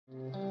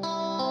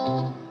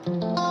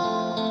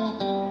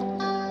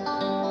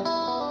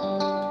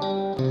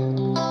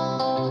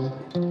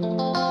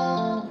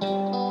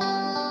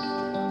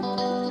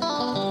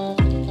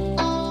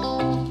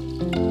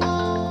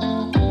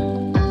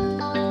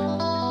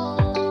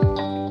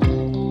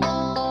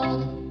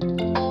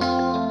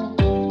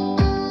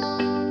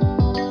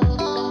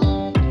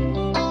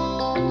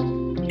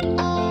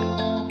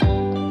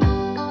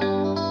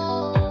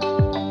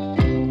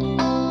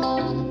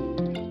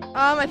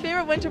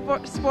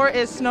winter sport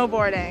is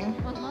snowboarding.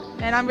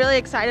 And I'm really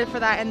excited for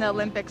that in the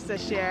Olympics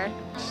this year.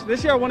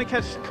 This year I want to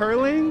catch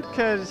curling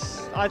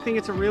because I think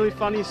it's a really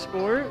funny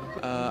sport.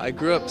 I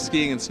grew up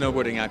skiing and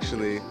snowboarding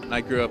actually.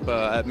 I grew up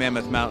at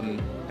Mammoth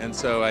Mountain, and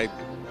so I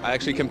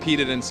actually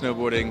competed in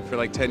snowboarding for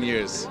like 10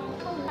 years.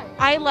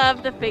 I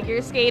love the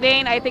figure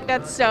skating. I think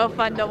that's so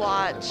fun to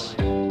watch.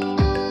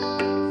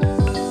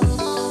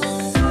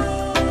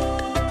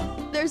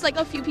 There's like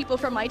a few people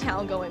from my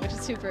town going, which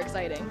is super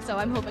exciting. So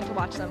I'm hoping to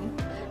watch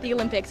the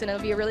Olympics, and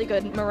it'll be a really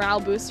good morale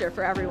booster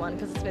for everyone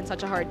because it's been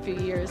such a hard few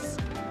years.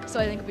 So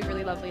I think it'll be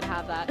really lovely to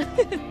have that.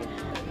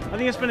 I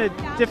think it's been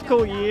a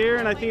difficult year,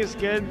 and I think it's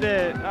good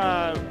that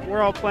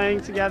we're all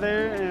playing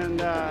together.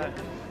 And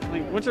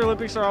Winter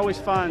Olympics are always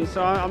fun,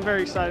 so I'm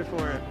very excited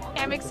for it.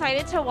 I'm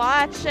excited to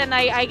watch, and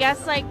I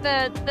guess like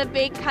the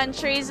big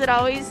countries that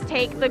always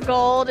take the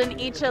gold in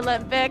each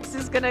Olympics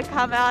is gonna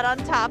come out on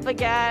top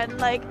again,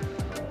 like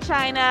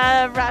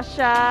China,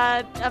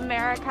 Russia,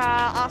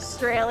 America,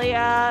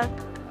 Australia.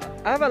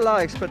 I have a lot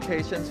of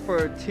expectations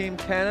for Team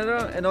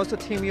Canada and also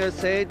Team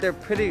USA. They're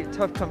pretty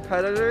tough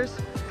competitors,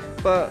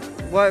 but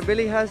what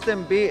really has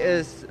them beat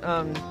is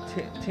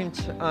Team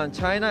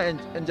China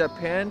and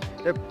Japan.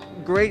 They're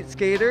great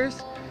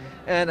skaters,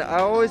 and I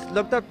always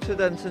looked up to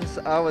them since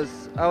I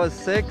was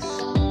 6.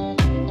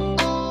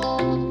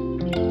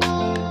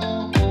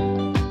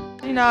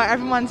 You know,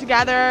 everyone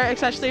together,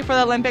 especially for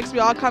the Olympics, we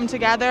all come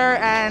together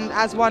and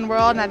as one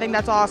world, and I think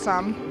that's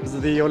awesome.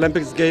 The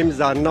Olympics Games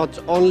are not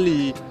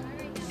only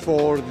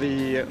for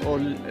the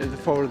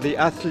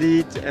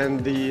athlete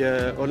and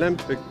the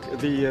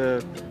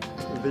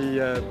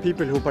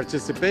people who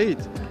participate.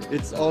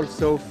 It's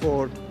also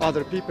for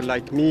other people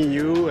like me,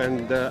 you,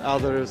 and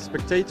other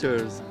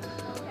spectators.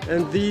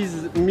 And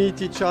these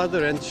meet each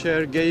other and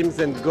share games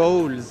and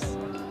goals.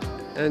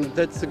 And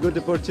that's a good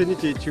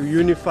opportunity to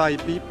unify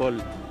people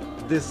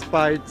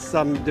despite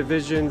some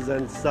divisions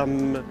and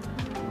some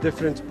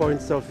different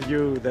points of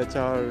view that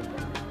are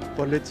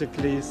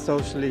politically,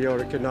 socially, or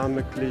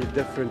economically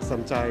different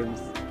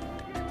sometimes.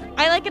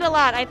 I like it a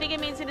lot. I think it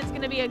means that it's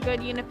going to be a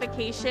good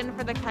unification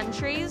for the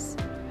countries.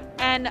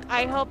 And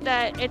I hope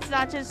that it's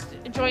not just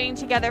joining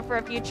together for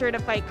a future to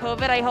fight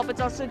COVID. I hope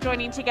it's also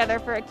joining together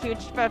for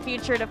a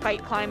future to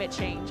fight climate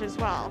change as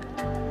well.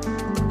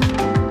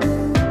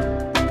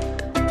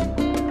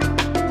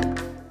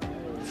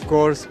 Of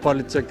course,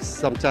 politics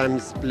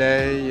sometimes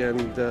play,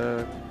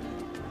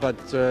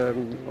 but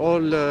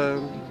all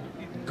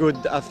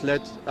good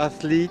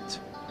athlete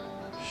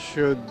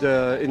should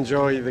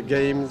enjoy the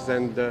games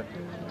and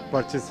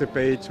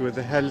participate with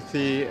a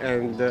healthy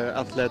and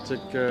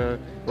athletic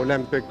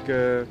Olympic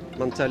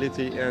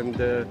mentality and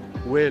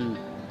will,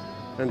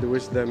 and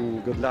wish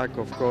them good luck,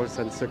 of course,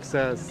 and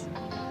success.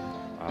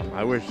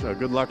 I wish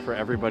good luck for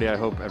everybody. I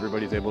hope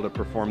everybody's able to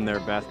perform their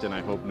best, and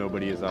I hope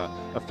nobody is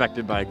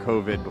affected by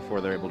COVID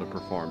before they're able to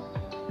perform.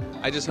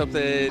 I just hope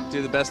they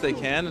do the best they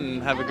can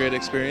and have a great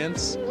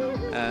experience,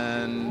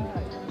 and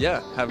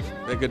yeah, have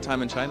a good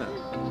time in China.